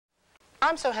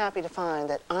I'm so happy to find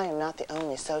that I am not the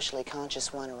only socially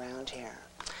conscious one around here.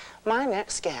 My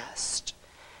next guest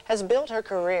has built her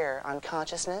career on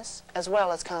consciousness as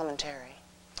well as commentary.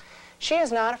 She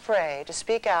is not afraid to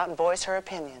speak out and voice her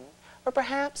opinion, or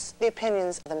perhaps the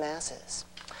opinions of the masses.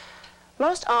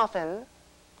 Most often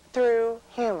through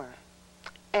humor,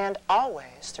 and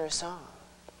always through song.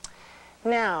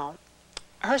 Now,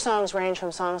 her songs range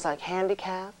from songs like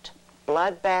Handicapped,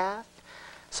 Bloodbath,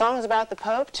 songs about the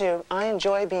Pope, to I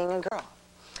Enjoy Being a Girl.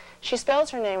 She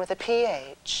spells her name with a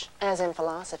PH, as in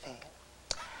philosophy.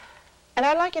 And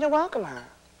I'd like you to welcome her.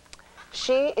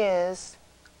 She is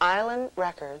Island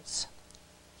Records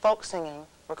folk singing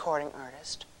recording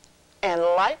artist and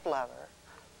life lover,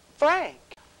 Phranc.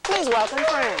 Please welcome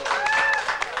Phranc.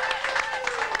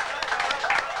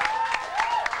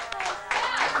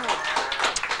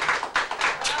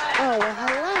 Oh, well,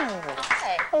 hello.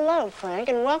 Hi. Hello, Phranc,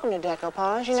 and welcome to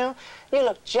Decoupage. You know, you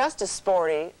look just as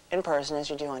sporty in person as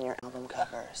you do on your album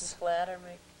covers. You flatter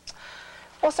me.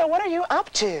 Well, so what are you up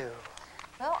to?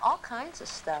 Well, all kinds of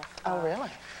stuff. Oh,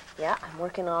 really? Yeah, I'm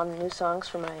working on new songs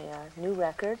for my new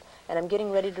record, and I'm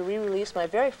getting ready to re-release my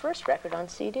very first record on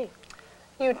CD.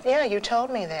 Yeah, you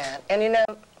told me that. And you know,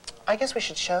 I guess we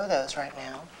should show those right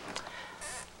now.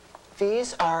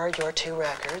 These are your two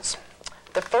records.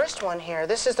 The first one here,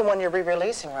 this is the one you're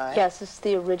re-releasing, right? Yes, this is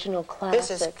the original classic.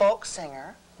 This is Folk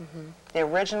Singer, the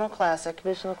original classic.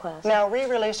 Original classic. Now,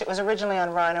 re-released, it was originally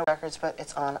on Rhino Records, but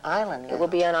it's on Island now. It will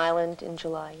be on Island in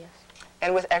July, yes.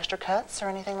 And with extra cuts or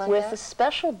anything like With that? a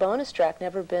special bonus track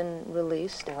never been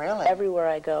released. Really? Everywhere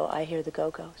I go, I hear the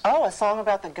Go-Go's. Oh, a song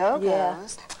about the Go-Go's? Yeah.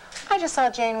 I just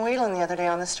saw Jane Whelan the other day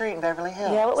on the street in Beverly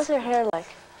Hills. Yeah, what was her hair like?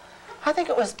 I think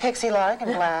it was pixie-like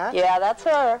and black. Yeah, that's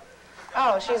her.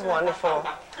 Oh, she's wonderful.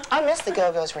 I missed the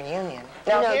Go-Go's reunion.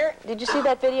 Now, You know, here... did you see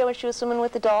that video when she was swimming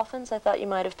with the dolphins? I thought you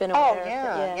might have been aware Oh, of it.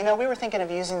 yeah. You know, we were thinking of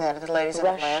using that at the Ladies of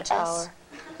Rush Atlantis. Hour.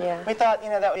 Yeah. We thought, you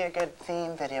know, that would be a good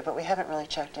theme video, but we haven't really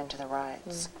checked into the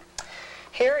rights.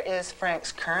 Here is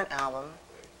Phranc's current album,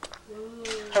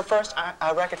 her first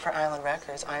record for Island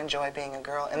Records, I Enjoy Being a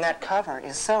Girl, and that cover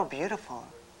is so beautiful.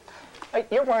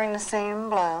 You're wearing the same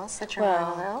blouse that you're wearing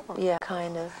on the album. Yeah,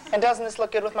 kind of. And doesn't this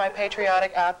look good with my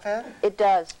patriotic outfit? It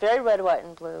does. Very red, white,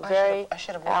 and blue. Very I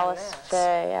should have worn Alice this.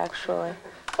 Faye, actually.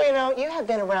 Well, you know, you have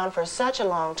been around for such a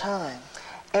long time,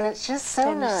 and it's just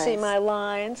so nice. Can you see my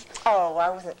lines? Oh, I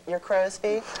wasn't your crow's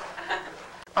feet?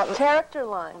 Character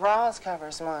line. Roz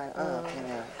covers mine up, you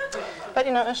know. But,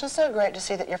 you know, it's just so great to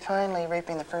see that you're finally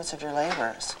reaping the fruits of your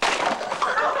labors.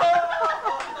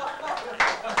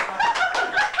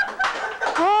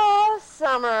 Oh,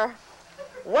 summer.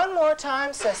 One more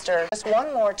time, sister. Just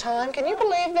one more time. Can you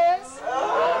believe this?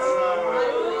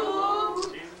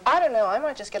 I don't know. I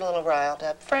might just get a little riled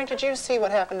up. Phranc, did you see what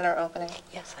happened in our opening?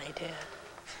 Yes, I did.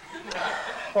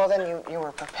 Well, then you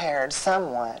were prepared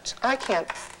somewhat. I can't...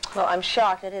 Well, I'm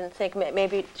shocked. I didn't think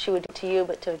maybe she would do it to you,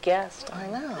 but to a guest. I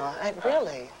know. I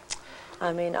really...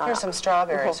 I mean... Here's some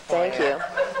strawberries for you. Thank you.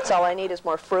 That's all I need is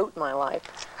more fruit in my life.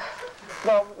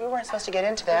 Well, we weren't supposed to get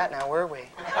into that now, were we?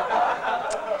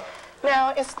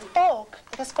 Now, it's folk,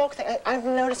 this folk thing. I'm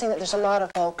noticing that there's a lot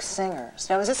of folk singers.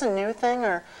 Now, is this a new thing,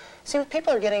 or... See,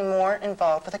 people are getting more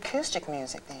involved with acoustic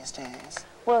music these days.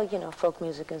 Well, you know, folk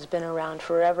music has been around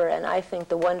forever, and I think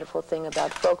the wonderful thing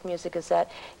about folk music is that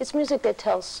it's music that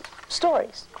tells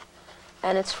stories,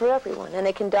 and it's for everyone, and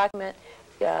they can document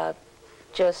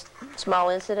just small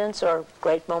incidents or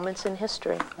great moments in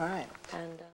history. Right. And,